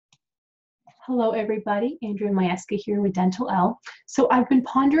Hello, everybody. Andrea Majewski here with Dentalelle. So I've been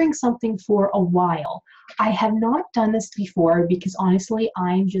pondering something for a while. I have not done this before because honestly,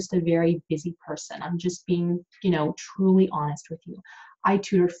 I'm just a very busy person. I'm just being, truly honest with you. I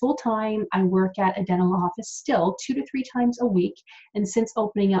tutor full time. I work at a dental office still 2 to 3 times a week. And since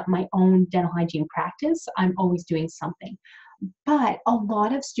opening up my own dental hygiene practice, I'm always doing something. But a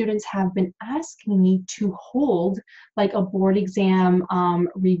lot of students have been asking me to hold like a board exam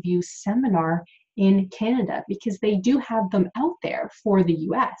review seminar in Canada because they do have them out there for the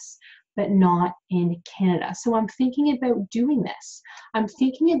US, but not in Canada. So I'm thinking about doing this. I'm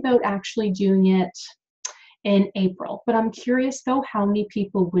thinking about actually doing it in April. But I'm curious though how many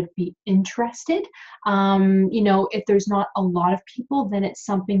people would be interested. If there's not a lot of people, then it's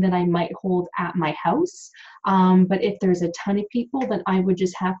something that I might hold at my house. But if there's a ton of people, then I would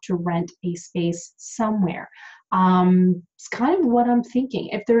just have to rent a space somewhere. It's kind of what I'm thinking.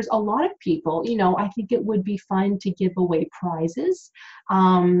 If there's a lot of people, I think it would be fun to give away prizes,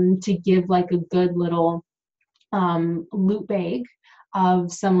 to give like a good little loot bag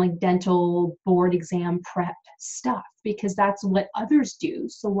of some like dental board exam prep stuff because that's what others do.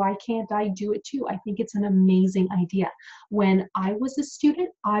 So why can't I do it too? I think it's an amazing idea. When I was a student,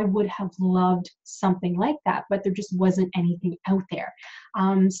 I would have loved something like that, but there just wasn't anything out there.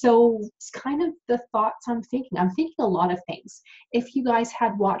 So it's kind of the thoughts I'm thinking. I'm thinking a lot of things. If you guys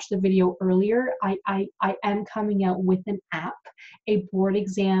had watched the video earlier, I am coming out with an app, a board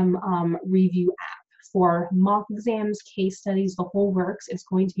exam review app for mock exams, case studies, the whole works. Is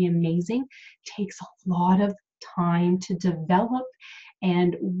going to be amazing. Takes a lot of time to develop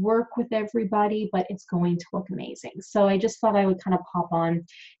and work with everybody, but it's going to look amazing. So I just thought I would kind of pop on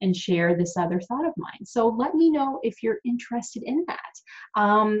and share this other thought of mine. So let me know if you're interested in that.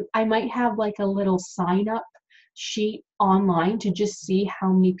 I might have like a little sign up sheet online to just see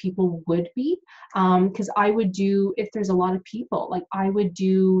how many people would be, because I would do, if there's a lot of people, like I would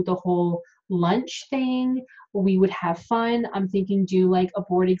do the whole lunch thing. We would have fun. I'm thinking do like a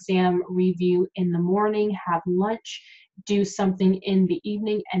board exam review in the morning, have lunch, do something in the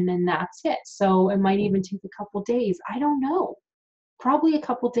evening, and then that's it. So it might even take a couple days. I don't know. Probably a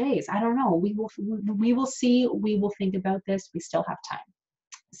couple days. I don't know. We will see. We will think about this. We still have time.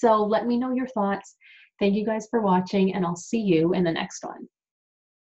 So let me know your thoughts. Thank you guys for watching, and I'll see you in the next one.